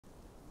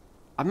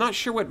I'm not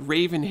sure what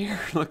raven hair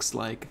looks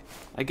like.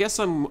 I guess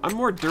I'm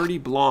more dirty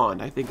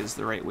blonde, I think is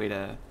the right way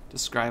to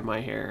describe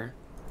my hair.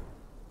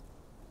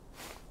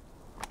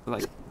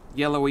 Like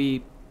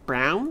yellowy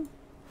brown,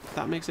 if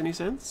that makes any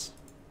sense.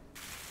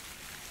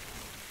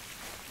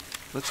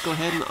 Let's go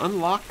ahead and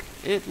unlock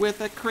it with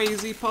a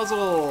crazy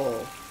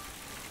puzzle.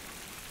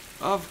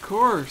 Of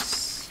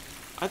course.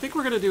 I think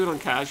we're gonna do it on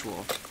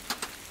casual.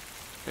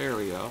 There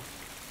we go.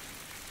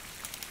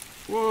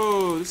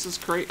 Whoa, this is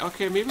great.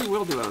 Okay, maybe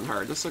we'll do it on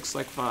hard. This looks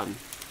like fun.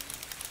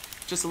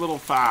 Just a little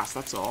fast,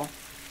 that's all.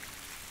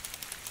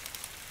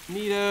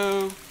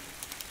 Neato.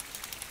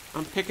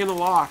 I'm picking a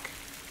lock.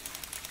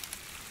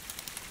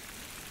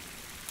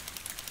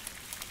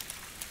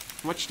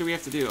 How much do we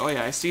have to do? Oh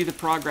yeah, I see the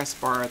progress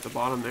bar at the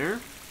bottom there.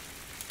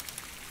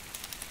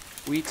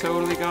 We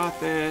totally got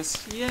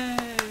this. Yay!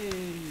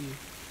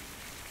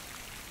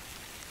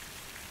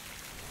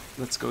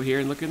 Let's go here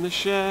and look in the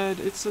shed.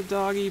 It's a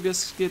doggy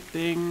biscuit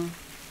thing.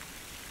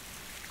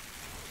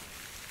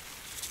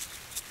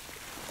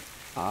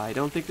 I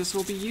don't think this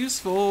will be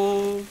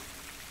useful.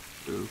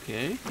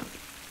 Okay.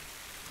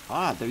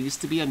 Ah, there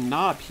used to be a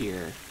knob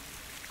here.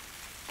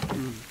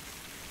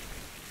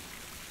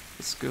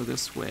 Let's go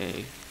this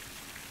way.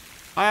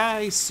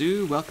 Hi,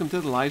 Sue. Welcome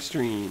to the live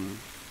stream.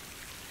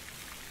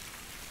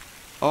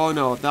 Oh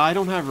no, I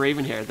don't have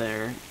raven hair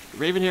there.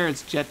 Raven hair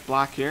is jet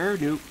black hair.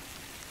 Nope.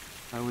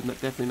 That would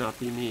definitely not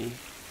be me.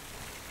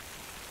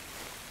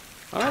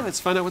 Alright,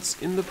 let's find out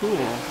what's in the pool.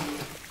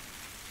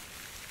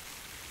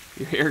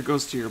 Your hair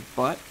goes to your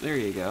butt. There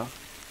you go.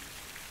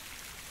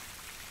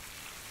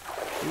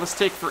 It must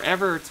take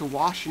forever to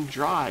wash and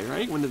dry,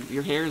 right? When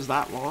your hair is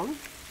that long.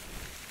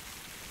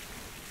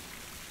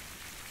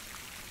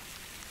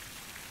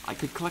 I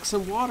could collect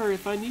some water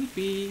if I need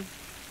be.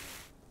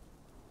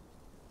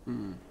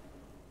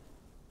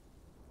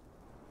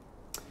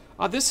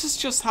 This is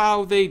just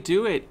how they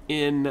do it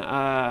in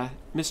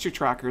mystery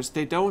trackers.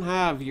 They don't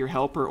have your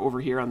helper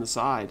over here on the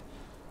side.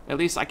 At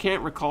least I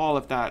can't recall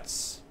if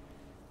that's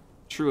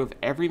true of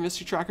every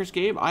mystery trackers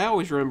game. I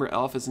always remember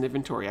elf as an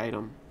inventory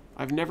item.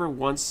 I've never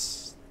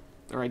once,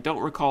 or I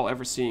don't recall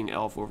ever seeing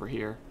elf over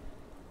here.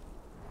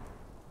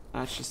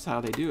 That's just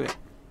how they do it.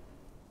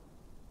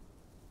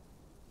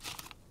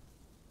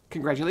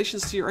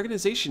 Congratulations to your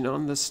organization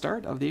on the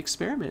start of the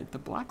experiment. The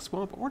Black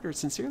Swamp Order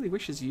sincerely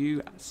wishes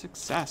you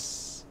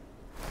success.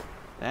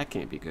 That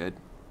can't be good.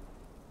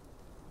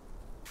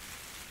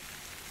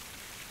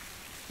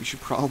 You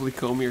should probably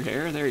comb your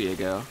hair. There you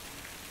go.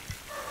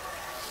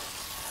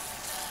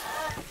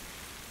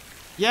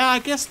 Yeah, I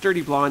guess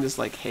dirty blonde is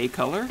like hay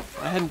color.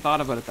 I hadn't thought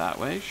about it that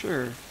way.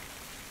 Sure.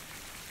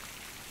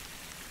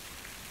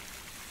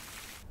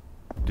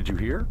 Did you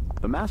hear?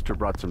 The master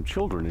brought some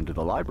children into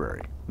the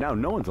library. Now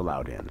no one's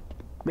allowed in.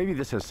 Maybe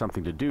this has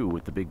something to do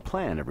with the big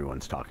plan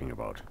everyone's talking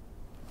about.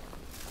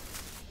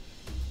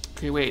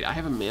 Okay, wait. I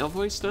have a male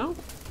voice now?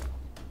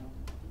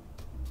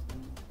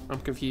 I'm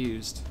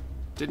confused.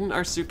 Didn't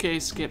our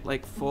suitcase get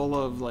like full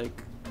of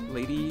like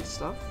lady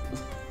stuff?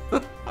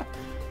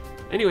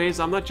 Anyways,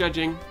 I'm not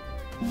judging.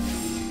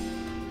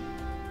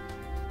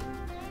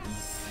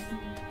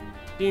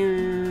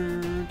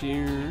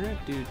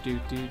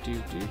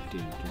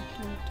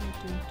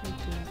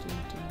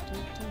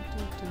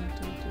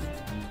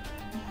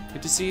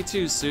 Good to see you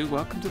too, Sue.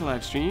 Welcome to the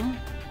live stream.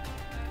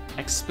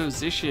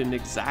 Exposition,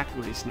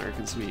 exactly, Snark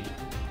and Sweet.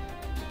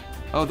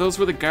 Oh, those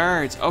were the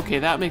guards. Okay,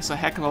 that makes a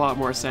heck of a lot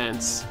more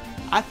sense.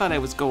 I thought I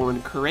was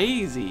going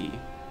crazy.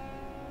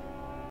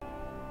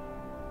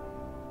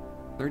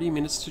 30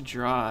 minutes to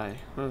dry.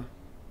 Huh.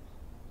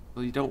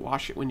 Well, you don't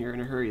wash it when you're in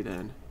a hurry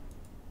then.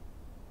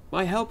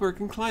 My helper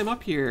can climb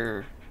up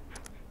here.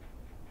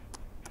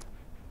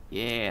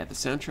 Yeah, the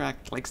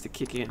soundtrack likes to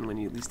kick in when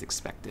you least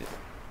expect it.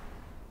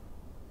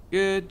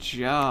 Good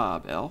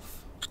job, Elf.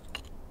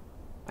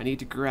 I need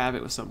to grab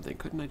it with something.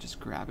 Couldn't I just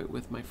grab it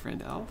with my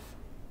friend Elf?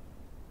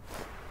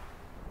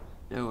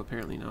 No,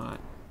 apparently not.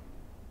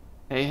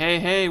 Hey, hey,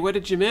 hey, what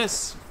did you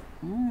miss?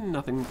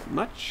 Nothing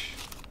much.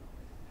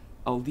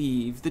 I'll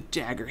leave the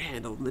dagger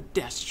handle in the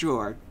desk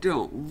drawer.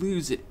 Don't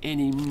lose it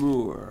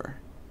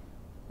anymore.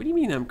 What do you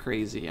mean I'm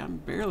crazy? I'm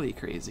barely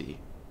crazy.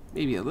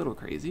 Maybe a little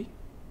crazy.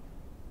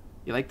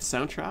 You like the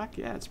soundtrack?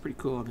 Yeah, it's pretty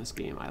cool in this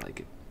game. I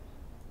like it.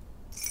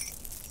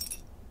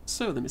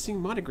 So, the missing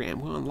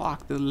monogram will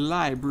unlock the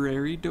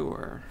library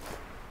door.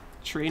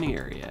 Training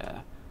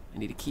area. I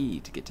need a key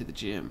to get to the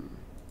gym.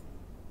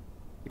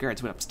 The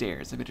guards went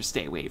upstairs. I better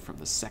stay away from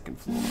the second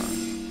floor.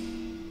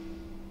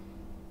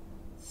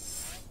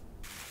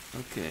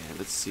 Okay,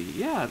 let's see.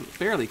 Yeah,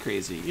 barely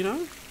crazy, you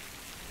know?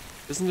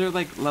 Isn't there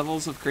like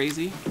levels of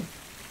crazy?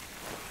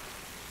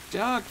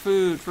 Dog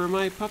food for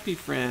my puppy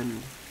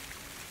friend.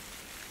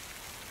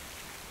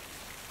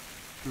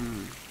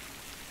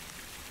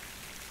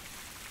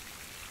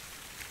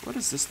 What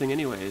is this thing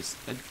anyways?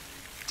 A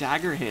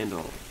dagger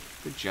handle.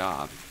 Good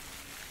job.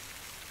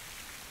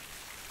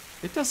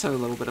 It does have a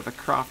little bit of a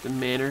Croft and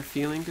Manor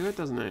feeling to it,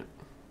 doesn't it?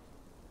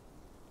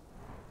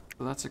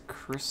 Well, that's a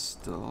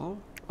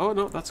crystal. Oh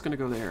no, that's gonna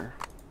go there.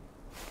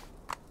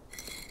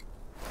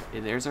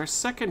 And there's our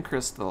second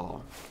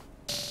crystal.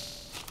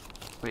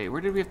 Wait,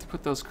 where did we have to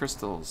put those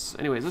crystals?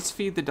 Anyways, let's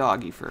feed the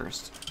doggy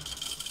first.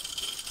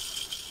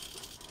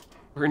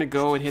 We're gonna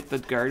go and hit the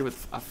guard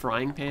with a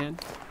frying pan.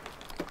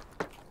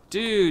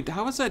 Dude,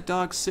 how was that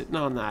dog sitting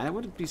on that? That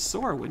would be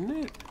sore,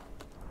 wouldn't it?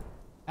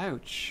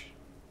 Ouch.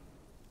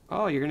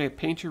 Oh, you're gonna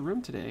paint your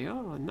room today.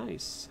 Oh,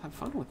 nice. Have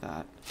fun with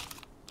that.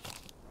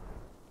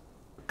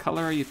 What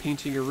color are you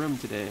painting your room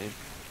today?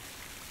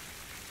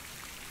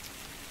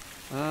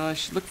 I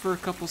should look for a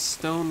couple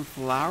stone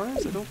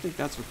flowers. I don't think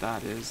that's what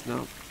that is.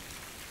 No.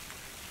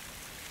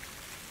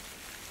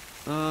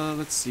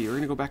 Let's see. We're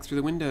gonna go back through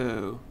the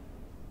window.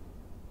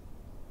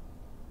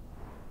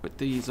 Put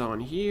these on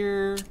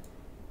here.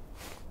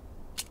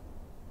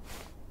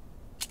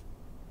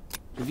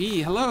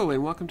 V, hello,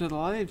 and welcome to the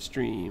live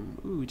stream.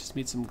 Ooh, we just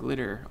made some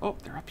glitter. Oh,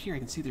 they're up here. I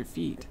can see their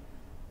feet.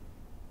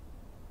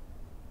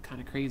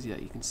 Kind of crazy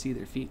that you can see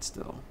their feet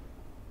still.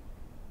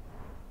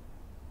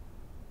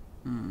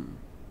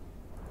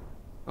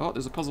 Oh,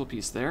 there's a puzzle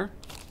piece there.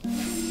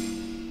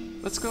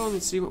 Let's go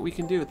and see what we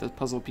can do with the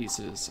puzzle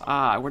pieces.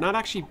 Ah, we're not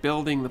actually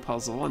building the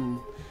puzzle, and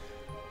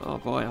oh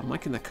boy, I'm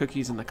liking the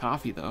cookies and the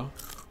coffee though.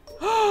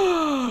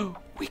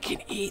 We can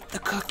eat the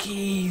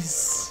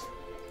cookies!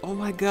 Oh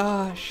my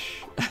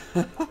gosh!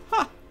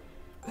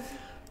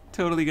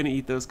 Totally gonna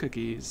eat those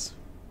cookies.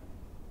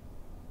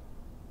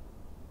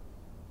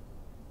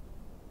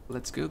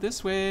 Let's go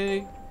this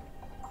way.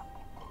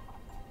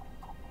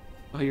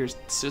 Oh, your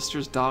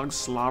sister's dog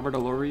slobbered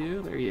all over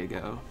you? There you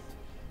go.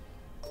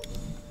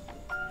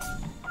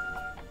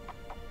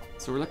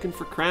 So we're looking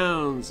for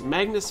crowns.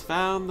 Magnus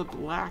found the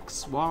Black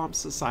Swamp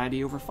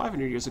Society over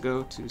 500 years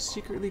ago to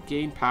secretly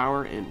gain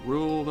power and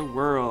rule the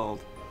world.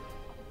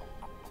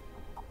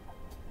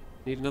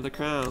 Need another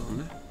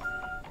crown.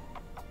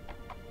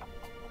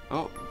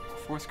 Oh,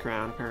 fourth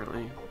crown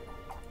apparently.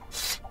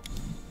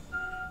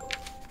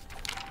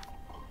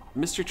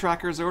 Mr.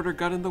 Tracker's order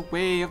got in the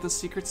way of the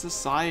secret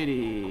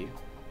society.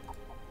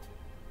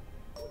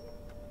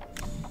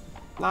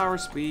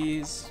 Flowers,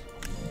 please.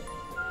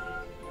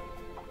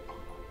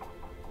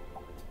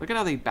 Look at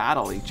how they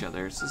battle each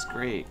other. This is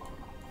great.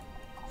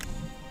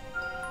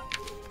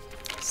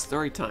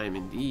 Story time,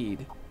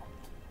 indeed.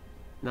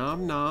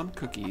 Nom nom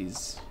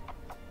cookies.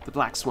 The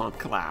Black Swamp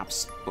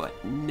collapsed,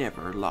 but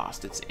never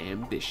lost its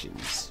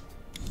ambitions.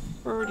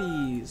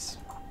 Birdies.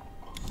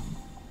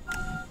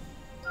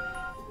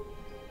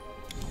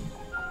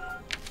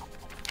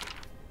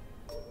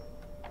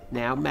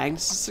 Now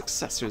Magnus'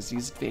 successors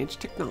use advanced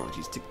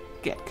technologies to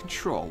get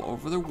control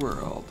over the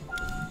world.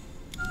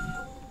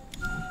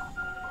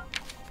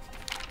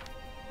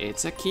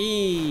 It's a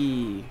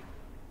key!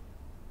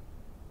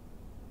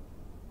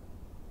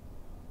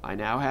 I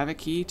now have a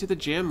key to the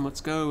gym.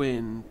 Let's go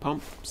and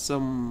pump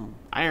some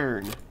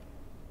iron.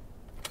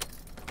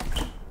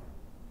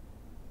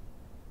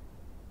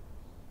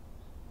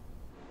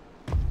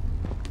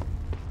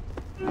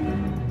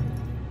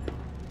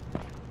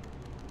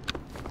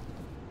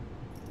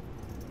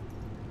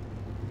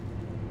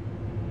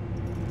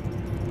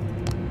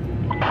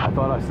 I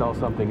thought I saw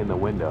something in the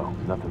window.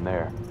 Nothing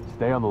there.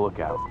 Stay on the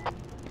lookout.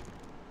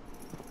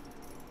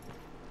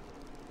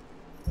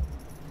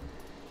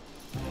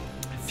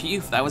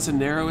 Phew, that was a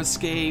narrow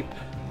escape.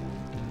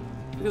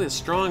 Look at this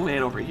strong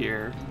man over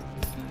here.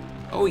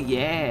 Oh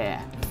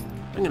yeah.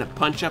 I'm gonna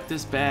punch up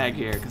this bag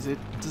here because it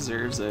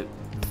deserves it.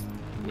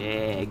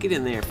 Yeah, get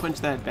in there, punch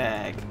that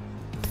bag.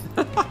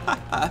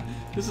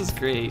 This is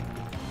great.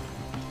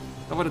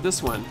 How about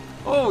this one?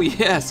 Oh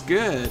yes,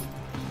 good.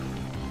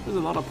 There's a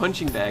lot of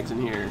punching bags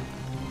in here.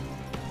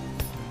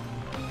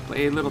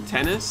 Play a little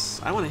tennis.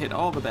 I want to hit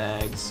all the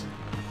bags.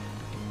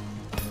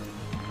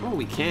 Oh,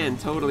 we can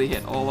totally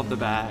hit all of the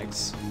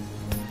bags.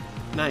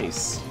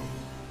 Nice.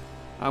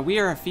 We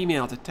are a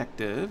female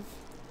detective,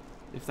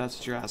 if that's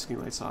what you're asking,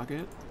 Light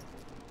Socket.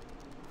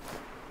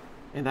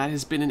 And that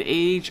has been an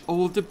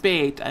age-old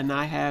debate, and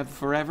I have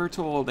forever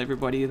told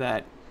everybody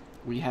that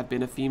we have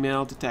been a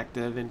female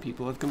detective, and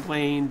people have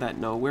complained that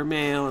no, we're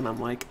male, and I'm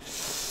like,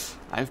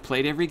 I've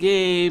played every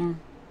game.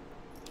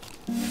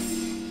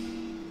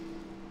 And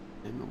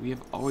we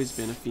have always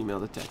been a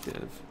female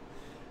detective.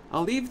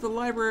 I'll leave the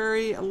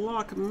library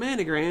lock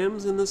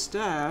manograms in the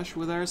stash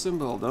with our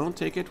symbol. Don't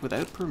take it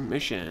without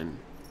permission.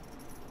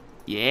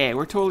 Yeah,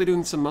 we're totally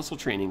doing some muscle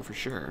training for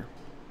sure.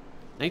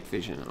 Night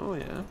vision, oh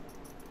yeah.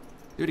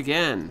 Do it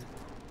again.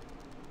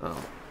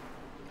 Oh.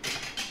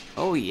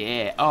 Oh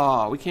yeah.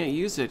 Oh, we can't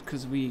use it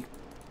because we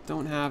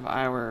don't have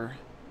our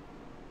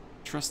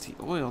trusty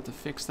oil to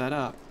fix that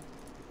up.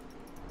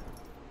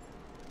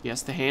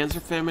 Yes, the hands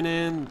are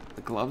feminine,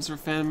 the gloves are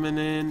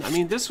feminine. I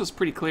mean, this was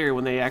pretty clear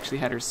when they actually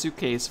had her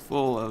suitcase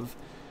full of,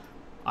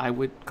 I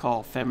would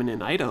call feminine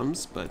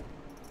items, but,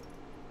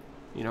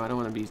 you know, I don't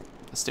want to be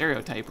a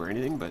stereotype or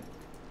anything, but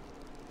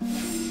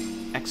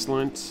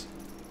excellent.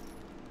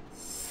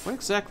 What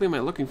exactly am I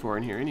looking for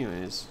in here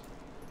anyways?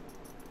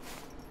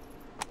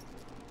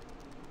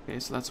 Okay,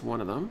 so that's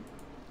one of them.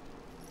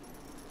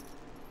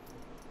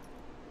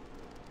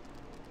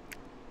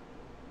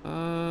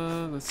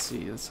 Let's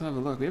see. Let's have a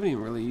look. We haven't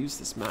even really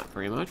used this map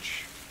very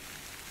much.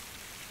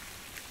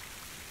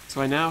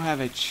 So I now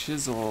have a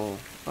chisel.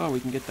 Oh, we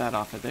can get that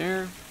off of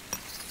there.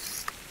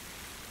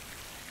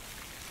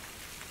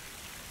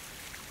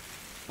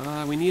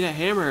 We need a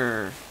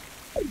hammer.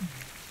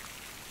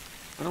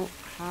 I don't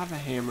have a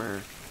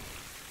hammer.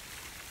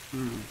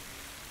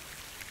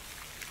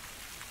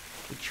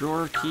 A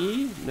drawer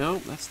key? No,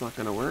 that's not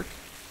gonna work.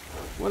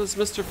 What does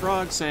Mr.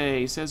 Frog say?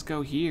 He says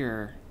go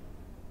here.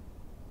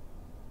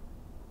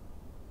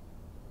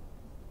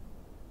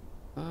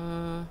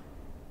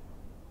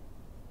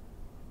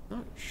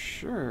 Not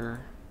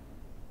sure.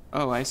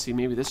 Oh, I see.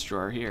 Maybe this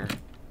drawer here.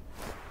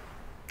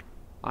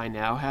 I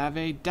now have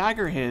a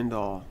dagger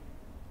handle.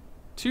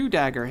 2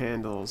 dagger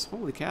handles.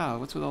 Holy cow,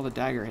 what's with all the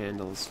dagger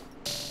handles?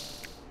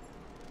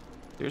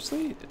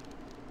 Seriously?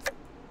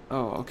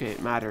 Oh, okay,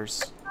 it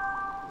matters.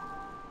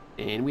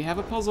 And we have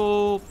a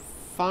puzzle.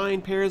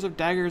 Find pairs of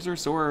daggers or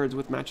swords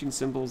with matching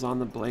symbols on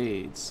the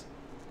blades.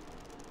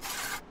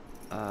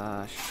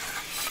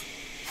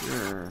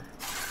 Sure.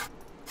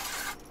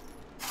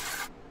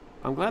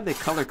 I'm glad they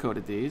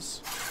color-coded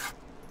these.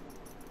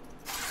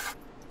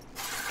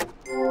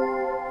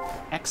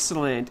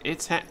 Excellent.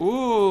 It's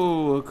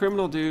ooh, a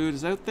criminal dude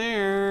is out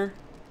there.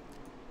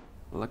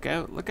 Look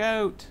out, look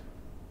out.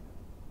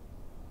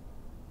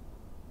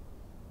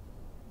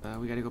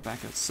 We gotta go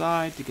back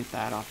outside to get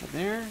that off of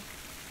there.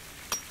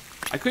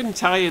 I couldn't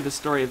tell you the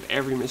story of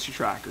every Mystery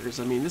Trackers.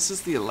 I mean, this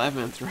is the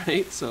 11th,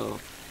 right? So,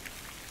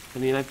 I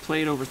mean, I've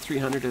played over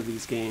 300 of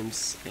these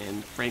games,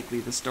 and frankly,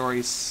 the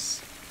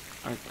stories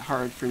are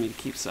hard for me to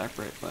keep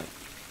separate, but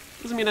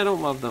doesn't mean I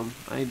don't love them.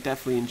 I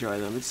definitely enjoy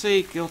them. It's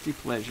a guilty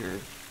pleasure,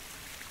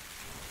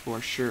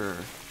 for sure.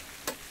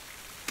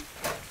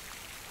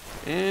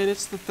 And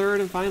it's the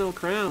 3rd and final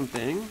crown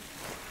thing.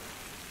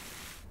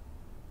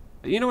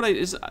 You know what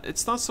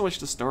it's not so much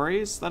the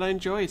stories that I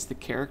enjoy, it's the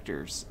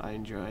characters I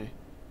enjoy.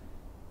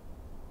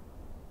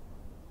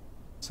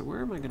 So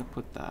where am I going to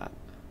put that?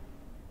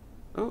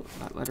 Oh,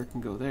 that letter can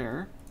go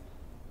there.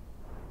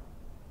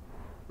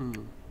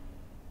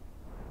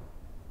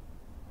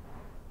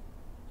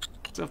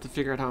 Still have to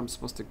figure out how I'm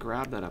supposed to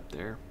grab that up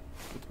there.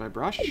 With my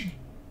brush?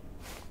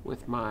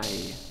 With my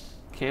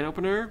can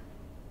opener?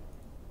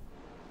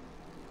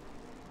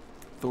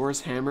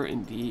 Thor's hammer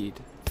indeed.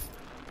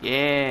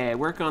 Yeah,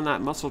 work on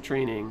that muscle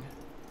training.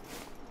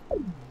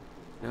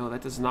 No,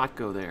 that does not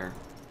go there.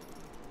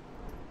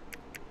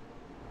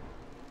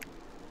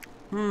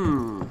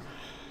 I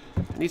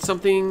need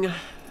something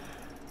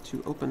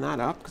to open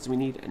that up because we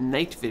need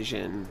night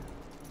vision.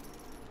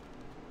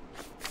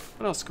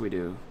 What else can we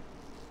do?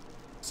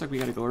 Looks like we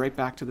gotta go right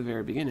back to the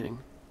very beginning.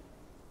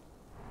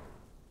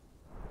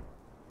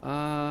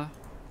 Ah,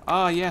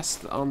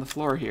 yes, on the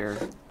floor here.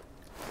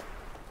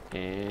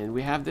 And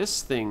we have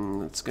this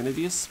thing. It's gonna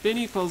be a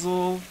spinny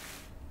puzzle.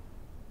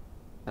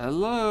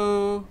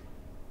 Hello.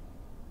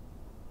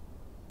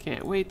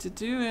 Can't wait to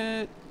do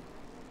it.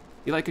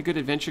 You like a good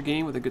adventure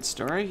game with a good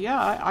story? Yeah,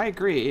 I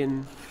agree.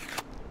 And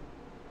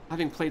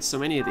having played so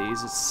many of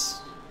these,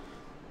 it's...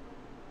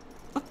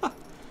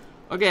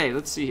 Okay,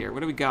 let's see here.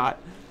 What do we got?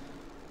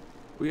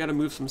 We gotta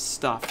move some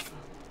stuff.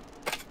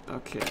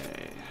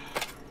 Okay.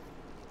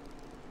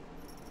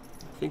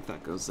 I think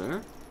that goes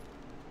there.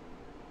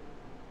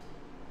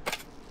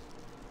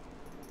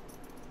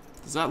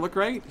 Does that look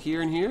right?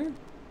 Here and here?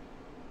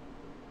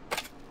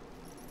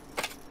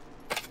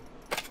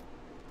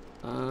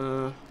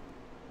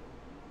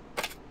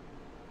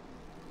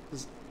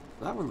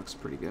 That one looks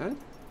pretty good.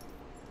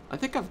 I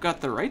think I've got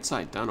the right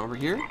side done over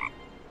here.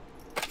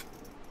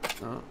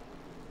 Oh.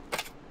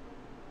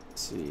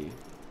 Let's see.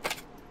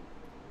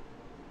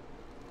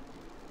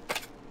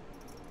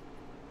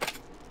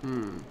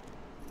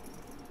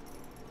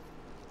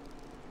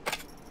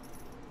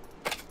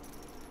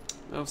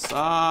 No,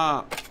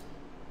 stop.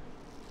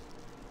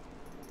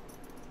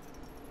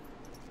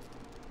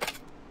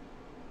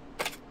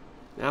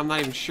 Now I'm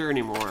not even sure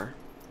anymore.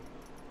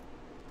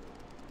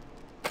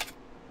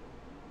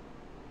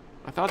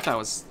 I thought that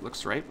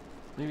looks right.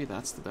 Maybe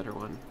that's the better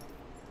one.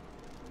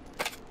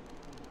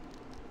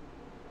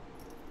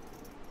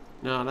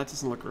 No, that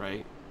doesn't look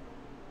right.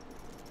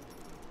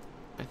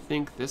 I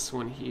think this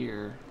one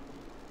here.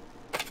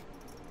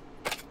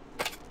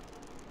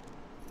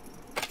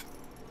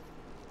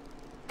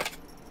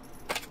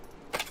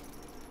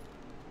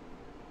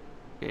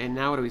 Okay, and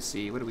now what do we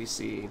see? What do we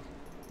see?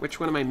 Which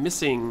one am I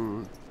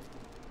missing?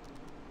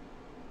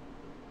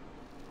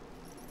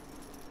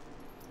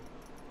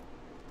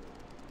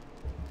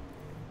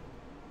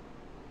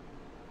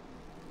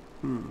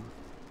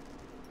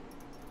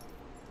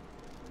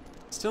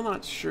 Still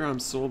not sure I'm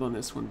sold on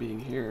this one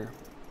being here.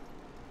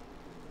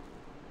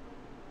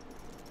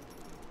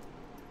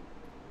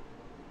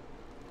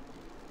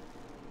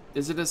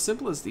 Is it as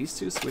simple as these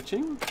two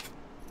switching?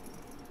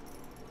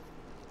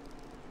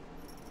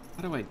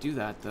 How do I do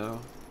that though?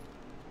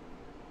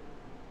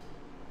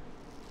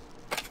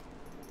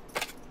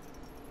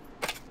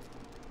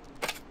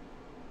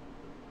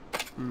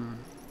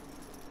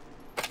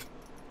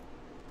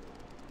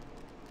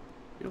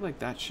 feel like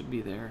that should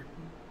be there.